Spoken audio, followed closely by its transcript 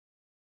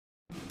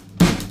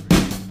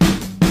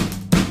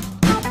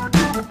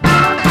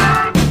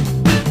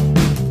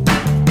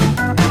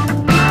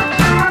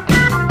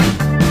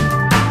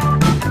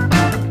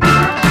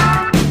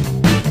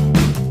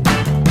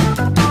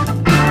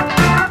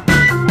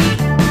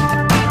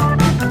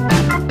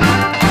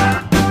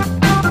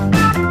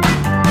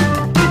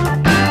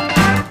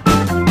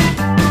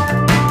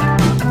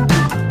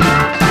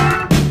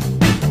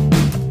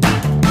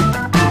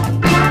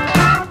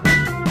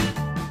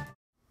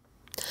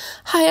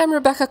I'm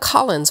Rebecca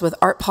Collins with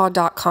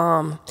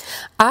artpaw.com.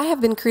 I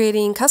have been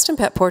creating custom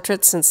pet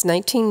portraits since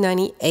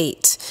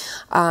 1998.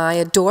 I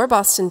adore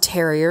Boston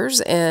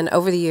Terriers, and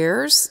over the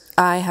years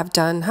I have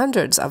done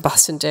hundreds of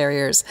Boston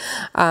Terriers.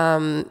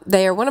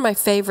 They are one of my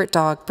favorite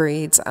dog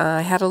breeds. I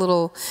had a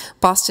little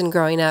Boston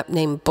growing up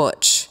named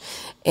Butch.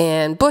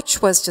 And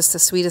Butch was just the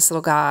sweetest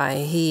little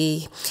guy.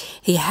 He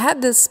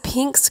had this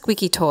pink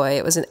squeaky toy.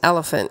 It was an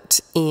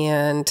elephant,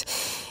 and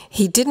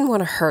he didn't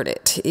want to hurt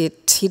it.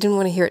 He didn't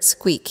want to hear it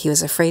squeak. He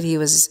was afraid he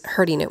was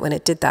hurting it when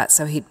it did that.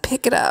 So he'd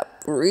pick it up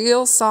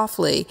real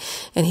softly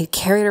and he'd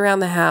carry it around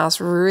the house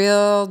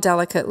real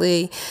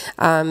delicately.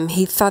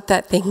 He thought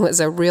that thing was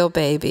a real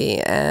baby,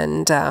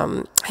 and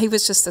he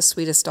was just the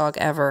sweetest dog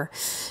ever.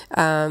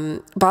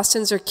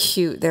 Bostons are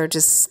cute.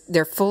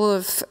 They're full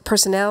of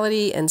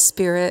personality and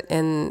spirit,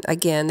 and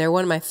again, they're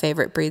one of my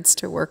favorite breeds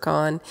to work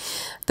on.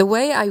 The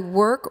way I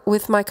work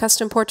with my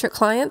custom portrait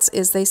clients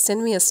is they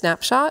send me a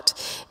snapshot,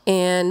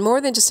 and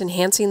more than just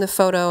enhancing the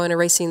photo and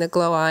erasing the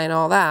glow eye and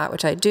all that,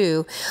 which I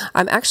do,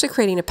 I'm actually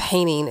creating a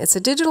painting. It's a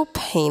digital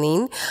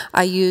painting.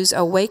 I use a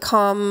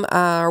Wacom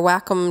or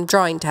Wacom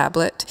drawing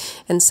tablet,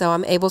 and so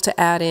I'm able to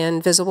add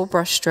in visible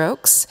brush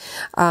strokes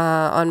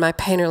on my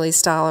painterly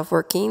style of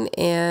working.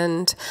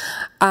 And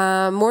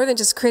more than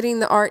just creating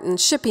the art and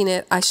shipping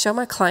it, I show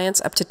my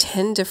clients up to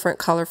 10 different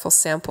colorful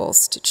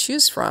samples to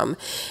choose from.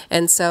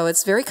 And so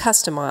it's very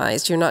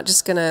customized. You're not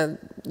just going to,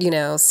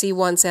 see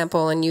one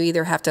sample and you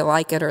either have to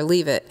like it or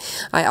leave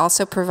it. I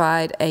also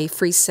provide a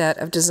free set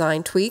of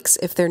design tweaks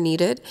if they're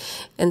needed.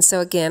 And so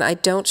again, I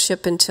don't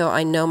ship until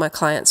I know my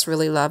clients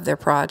really love their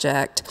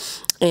project.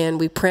 And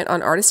we print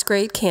on artist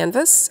grade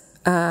canvas.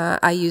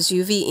 I use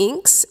UV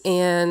inks,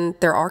 and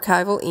they're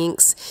archival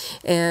inks,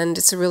 and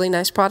it's a really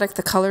nice product.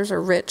 The colors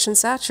are rich and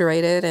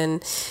saturated,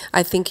 and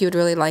I think you would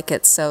really like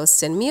it. So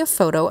send me a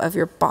photo of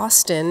your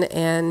Boston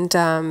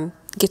and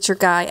get your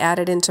guy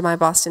added into my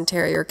Boston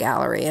Terrier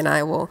gallery, and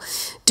I will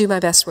do my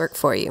best work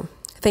for you.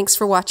 Thanks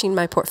for watching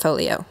my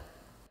portfolio.